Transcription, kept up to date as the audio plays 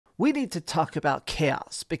we need to talk about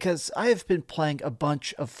chaos because I have been playing a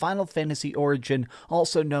bunch of Final Fantasy Origin,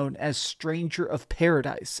 also known as Stranger of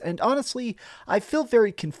Paradise, and honestly, I feel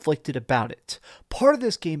very conflicted about it. Part of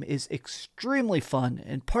this game is extremely fun,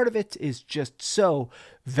 and part of it is just so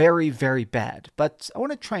very, very bad, but I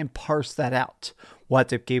want to try and parse that out.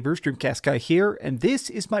 What's up, gamers? DreamcastGuy here, and this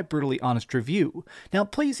is my brutally honest review. Now,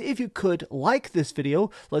 please, if you could, like this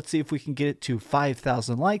video. Let's see if we can get it to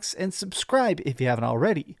 5,000 likes, and subscribe if you haven't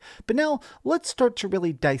already. But now, let's start to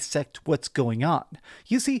really dissect what's going on.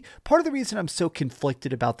 You see, part of the reason I'm so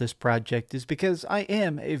conflicted about this project is because I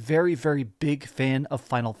am a very, very big fan of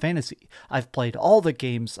Final Fantasy. I've played all the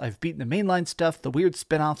games, I've beaten the mainline stuff, the weird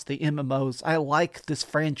spin-offs, the MMOs. I like this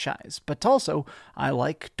franchise, but also, I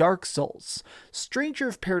like Dark Souls. Stranger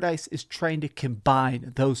of Paradise is trying to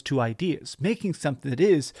combine those two ideas, making something that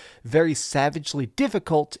is very savagely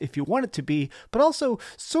difficult if you want it to be, but also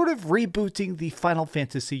sort of rebooting the Final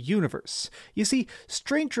Fantasy universe. You see,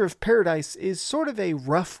 Stranger of Paradise is sort of a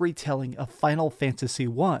rough retelling of Final Fantasy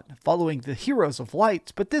I, following the Heroes of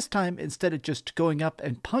Light, but this time, instead of just going up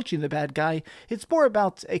and punching the bad guy, it's more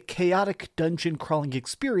about a chaotic dungeon crawling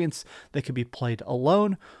experience that can be played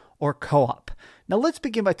alone or co-op. Now let's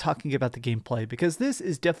begin by talking about the gameplay, because this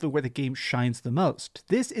is definitely where the game shines the most.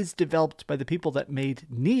 This is developed by the people that made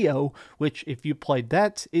Nioh, which, if you played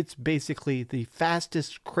that, it's basically the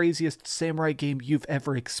fastest, craziest samurai game you've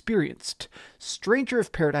ever experienced. Stranger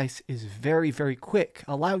of Paradise is very, very quick,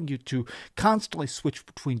 allowing you to constantly switch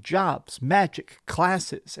between jobs, magic,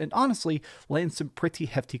 classes, and honestly, land some pretty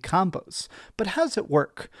hefty combos. But how does it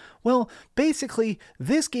work? Well, basically,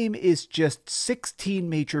 this game is just 16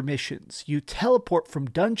 major missions. You teleport from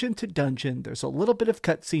dungeon to dungeon, there's a little bit of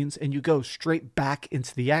cutscenes, and you go straight back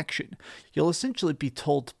into the action. You'll essentially be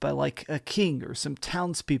told by like a king or some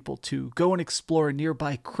townspeople to go and explore a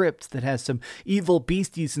nearby crypt that has some evil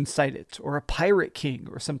beasties inside it, or a pirate king,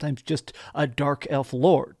 or sometimes just a dark elf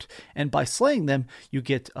lord. And by slaying them, you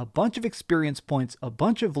get a bunch of experience points, a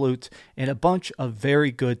bunch of loot, and a bunch of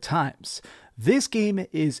very good times. This game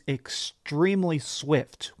is extremely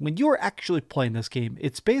swift. When you're actually playing this game,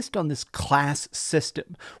 it's based on this class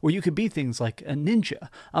system where you can be things like a ninja,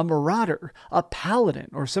 a marauder, a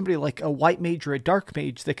paladin, or somebody like a white mage or a dark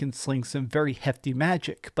mage that can sling some very hefty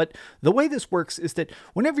magic. But the way this works is that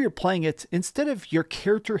whenever you're playing it, instead of your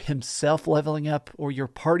character himself leveling up or your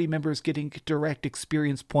party members getting direct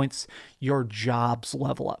experience points, your jobs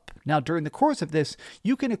level up. Now, during the course of this,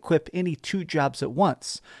 you can equip any 2 jobs at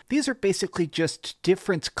once. These are basically just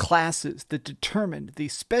different classes that determine the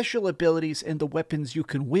special abilities and the weapons you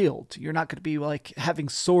can wield. You're not going to be like having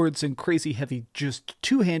swords and crazy heavy just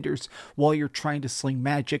two-handers while you're trying to sling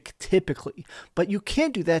magic typically. But you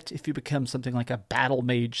can do that if you become something like a battle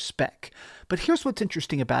mage spec. But here's what's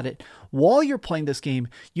interesting about it. While you're playing this game,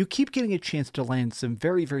 you keep getting a chance to land some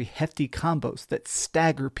very, very hefty combos that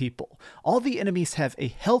stagger people. All the enemies have a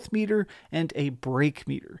health meter and a break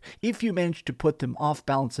meter. If you manage to put them off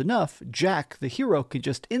balance enough, Jack, the hero, can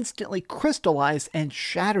just instantly crystallize and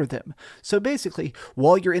shatter them. So basically,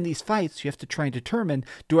 while you're in these fights, you have to try and determine,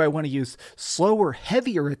 do I want to use slower,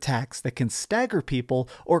 heavier attacks that can stagger people,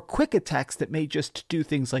 or quick attacks that may just do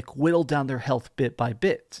things like whittle down their health bit by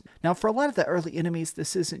bit? Now, for a lot of the early enemies,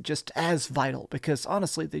 this isn't just as vital, because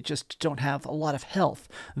honestly, they just don't have a lot of health.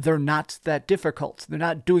 They're not that difficult. They're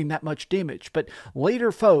not doing that much damage. But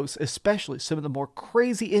later foes, especially some of the more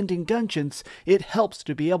crazy ending dungeons, it helps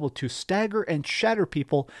to be able to stagger and shatter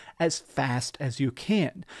people as fast as you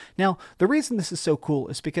can. Now, the reason this is so cool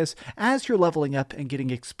is because as you're leveling up and getting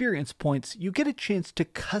experience points, you get a chance to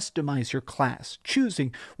customize your class,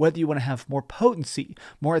 choosing whether you want to have more potency,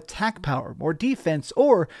 more attack power, more defense,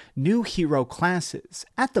 or new hero classes.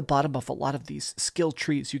 At the bottom of a lot of these skill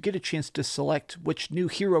trees, you get a chance to select which new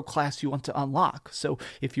hero class you want to unlock. So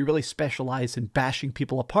if you really specialize in bashing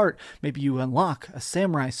people apart, maybe you unlock a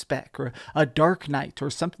samurai spec or a dark knight or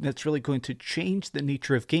something that's really going to change the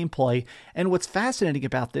nature of gameplay. And what's fascinating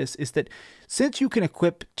about this is that since you can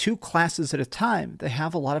equip 2 classes at a time, they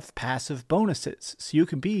have a lot of passive bonuses. So you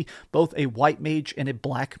can be both a white mage and a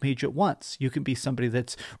black mage at once. You can be somebody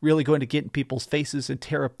that's really going to get in people's faces and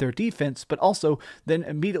tear up their defense, but also then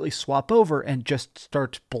immediately swap over and just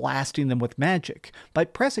start blasting them with magic. By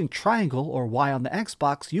pressing triangle or Y on the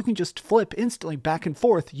Xbox, you can just flip instantly back and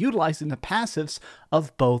forth, utilizing the passives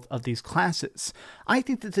of both of these classes. I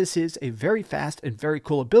think that this is a very fast and very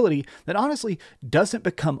cool ability that honestly doesn't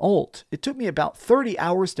become old. It took me about 30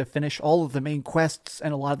 hours to finish all of the main quests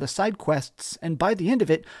and a lot of the side quests, and by the end of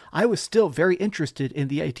it, I was still very interested in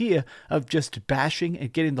the idea of just bashing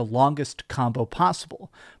and getting the longest combo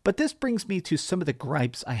possible. But this brings me to some of the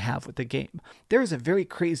gripes I have with the game. There is a very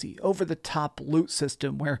crazy, over-the-top loot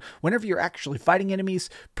system where whenever you're actually fighting enemies,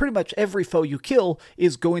 pretty much every foe you kill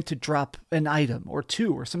is going to drop an item, or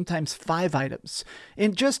 2, or sometimes 5 items.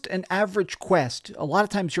 In just an average quest, a lot of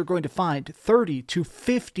times you're going to find 30 to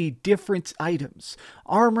 50 different items.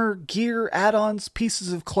 Armor, gear, add-ons,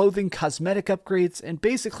 pieces of clothing, cosmetic upgrades, and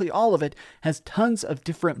basically all of it has tons of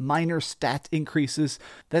different minor stat increases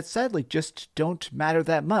that sadly just don't matter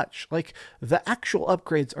that much. Like, the actual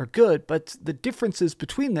upgrades are good, but the differences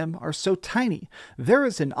between them are so tiny. There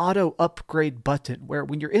is an auto upgrade button where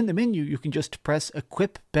when you're in the menu you can just press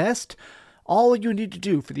equip best. All you need to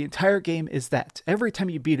do for the entire game is that. Every time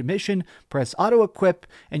you beat a mission, press auto-equip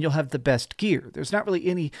and you'll have the best gear. There's not really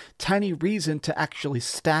any tiny reason to actually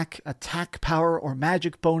stack attack power or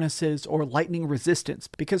magic bonuses or lightning resistance,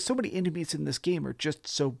 because so many enemies in this game are just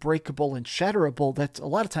so breakable and shatterable that a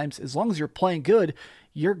lot of times, as long as you're playing good,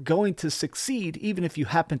 you're going to succeed even if you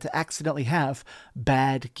happen to accidentally have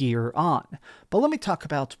bad gear on. But let me talk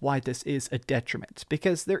about why this is a detriment,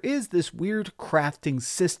 because there is this weird crafting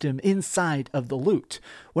system inside of the loot.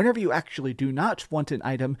 Whenever you actually do not want an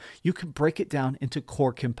item, you can break it down into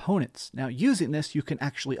core components. Now, using this, you can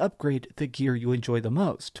actually upgrade the gear you enjoy the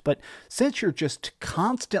most. But since you're just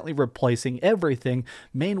constantly replacing everything,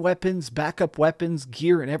 main weapons, backup weapons,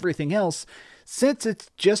 gear, and everything else, since it's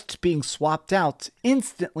just being swapped out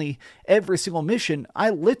instantly every single mission, I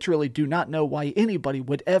literally do not know why anybody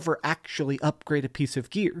would ever actually upgrade a piece of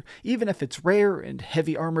gear. Even if it's rare and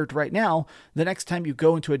heavy armored right now, the next time you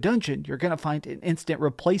go into a dungeon, you're going to find an instant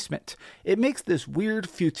replacement. It makes this weird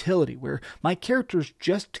futility where my characters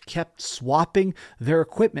just kept swapping their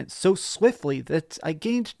equipment so swiftly that I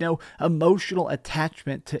gained no emotional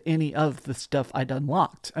attachment to any of the stuff I'd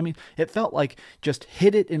unlocked. I mean, it felt like just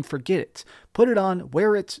hit it and forget it. Put it on,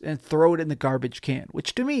 wear it, and throw it in the garbage can,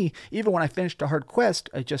 which to me, even when I finished a hard quest,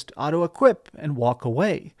 I just auto-equip and walk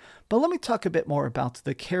away. But let me talk a bit more about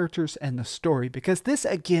the characters and the story, because this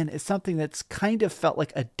again is something that's kind of felt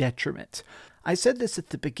like a detriment. I said this at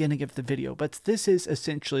the beginning of the video, but this is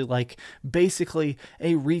essentially like basically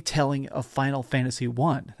a retelling of Final Fantasy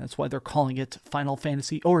I. That's why they're calling it Final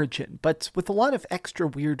Fantasy Origin, but with a lot of extra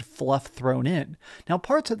weird fluff thrown in. Now,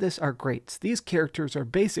 parts of this are great. These characters are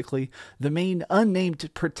basically the main unnamed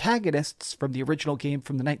protagonists from the original game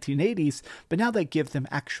from the 1980s, but now they give them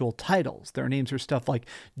actual titles. Their names are stuff like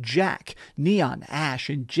Jack, Neon, Ash,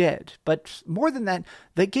 and Jed, but more than that,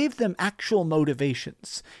 they gave them actual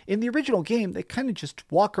motivations. In the original game, they kind of just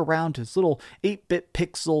walk around as little 8-bit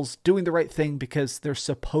pixels doing the right thing because they're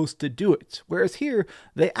supposed to do it. Whereas here,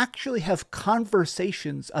 they actually have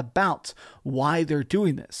conversations about why they're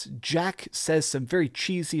doing this. Jack says some very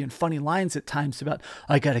cheesy and funny lines at times about,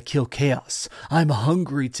 "I gotta kill chaos. I'm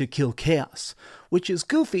hungry to kill chaos." Which is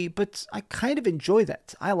goofy, but I kind of enjoy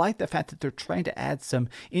that. I like the fact that they're trying to add some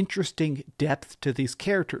interesting depth to these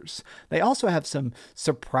characters. They also have some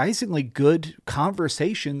surprisingly good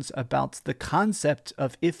conversations about the concept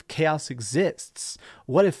of if chaos exists.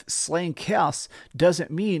 What if slaying chaos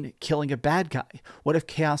doesn't mean killing a bad guy? What if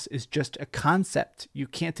chaos is just a concept? You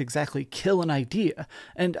can't exactly kill an idea.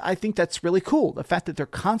 And I think that's really cool. The fact that they're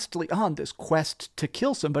constantly on this quest to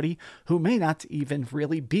kill somebody who may not even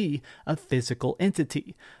really be a physical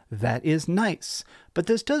entity. That is nice. But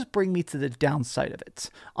this does bring me to the downside of it.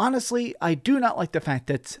 Honestly, I do not like the fact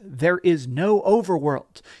that there is no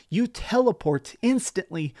overworld. You teleport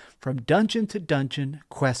instantly from dungeon to dungeon,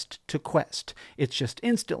 quest to quest. It's just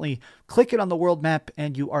instantly click it on the world map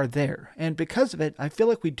and you are there. And because of it, I feel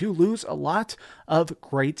like we do lose a lot of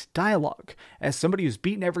great dialogue. As somebody who's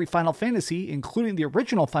beaten every Final Fantasy, including the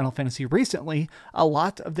original Final Fantasy recently, a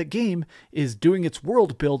lot of the game is doing its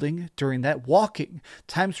world building during that walking.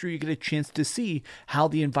 Times where you get a chance to see how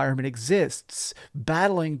the environment exists,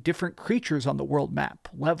 battling different creatures on the world map,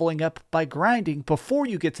 leveling up by grinding before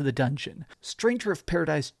you get to the dungeon. Stranger of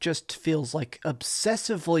Paradise just feels like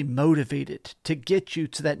obsessively motivated to get you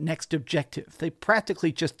to that next objective. They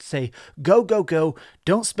practically just say, go, go, go,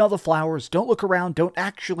 don't smell the flowers, don't look around, don't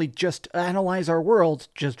actually just analyze our world,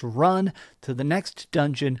 just run to the next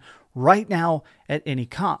dungeon right now at any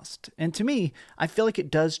cost. And to me, I feel like it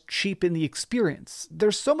does cheapen the experience.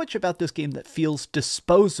 There's so much about this game that feels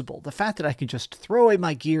disposable. The fact that I can just throw away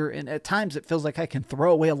my gear, and at times it feels like I can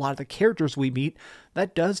throw away a lot of the characters we meet,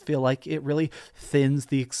 that does feel like it really thins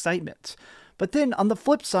the excitement. But then on the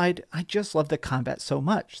flip side, I just love the combat so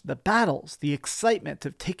much. The battles, the excitement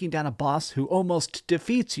of taking down a boss who almost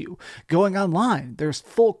defeats you, going online, there's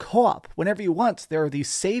full co-op. Whenever you want, there are these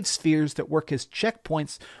save spheres that work as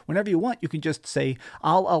checkpoints. Whenever you want, you can just say,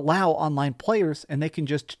 I'll allow online players, and they can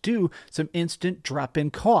just do some instant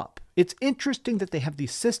drop-in co-op. It's interesting that they have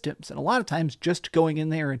these systems, and a lot of times just going in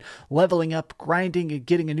there and leveling up, grinding, and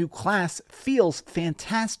getting a new class feels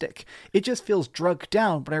fantastic. It just feels drugged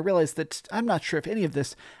down, but I realize that I'm not sure if any of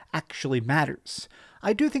this actually matters.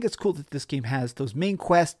 I do think it's cool that this game has those main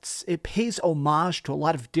quests. It pays homage to a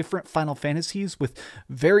lot of different Final Fantasies with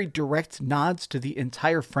very direct nods to the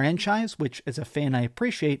entire franchise, which as a fan I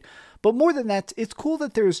appreciate. But more than that, it's cool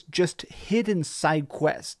that there's just hidden side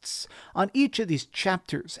quests. On each of these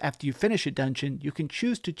chapters, after you finish a dungeon, you can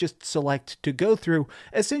choose to just select to go through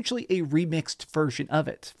essentially a remixed version of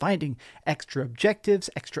it, finding extra objectives,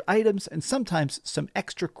 extra items, and sometimes some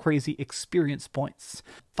extra crazy experience points.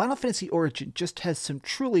 Final Fantasy Origin just has some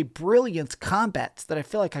truly brilliant combats that I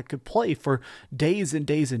feel like I could play for days and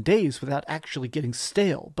days and days without actually getting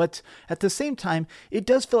stale. But at the same time, it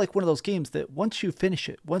does feel like one of those games that once you finish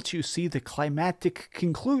it, once you see the climactic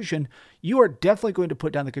conclusion, you are definitely going to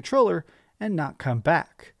put down the controller and not come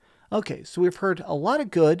back. Okay, so we've heard a lot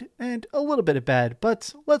of good and a little bit of bad,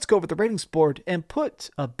 but let's go over the ratings board and put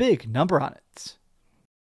a big number on it.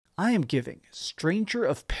 I am giving Stranger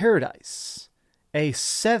of Paradise a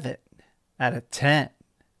 7 out of 10.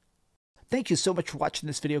 Thank you so much for watching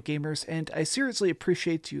this video, gamers, and I seriously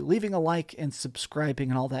appreciate you leaving a like and subscribing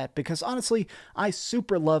and all that, because honestly, I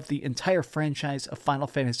super love the entire franchise of Final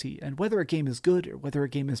Fantasy, and whether a game is good or whether a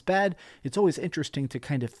game is bad, it's always interesting to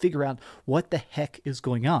kind of figure out what the heck is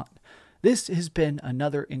going on. This has been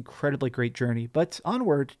another incredibly great journey, but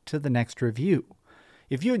onward to the next review.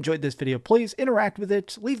 If you enjoyed this video, please interact with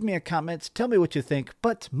it, leave me a comment, tell me what you think,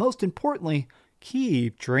 but most importantly,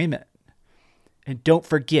 keep dreaming. And don't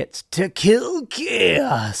forget to kill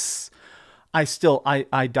chaos. I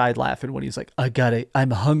died laughing when he's like, I'm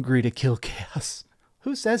hungry to kill chaos.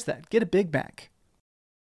 Who says that? Get a Big Mac.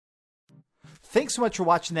 Thanks so much for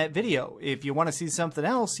watching that video. If you want to see something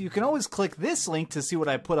else, you can always click this link to see what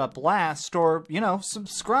I put up last, or,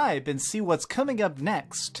 subscribe and see what's coming up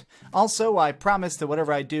next. Also, I promise that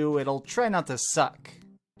whatever I do, it'll try not to suck.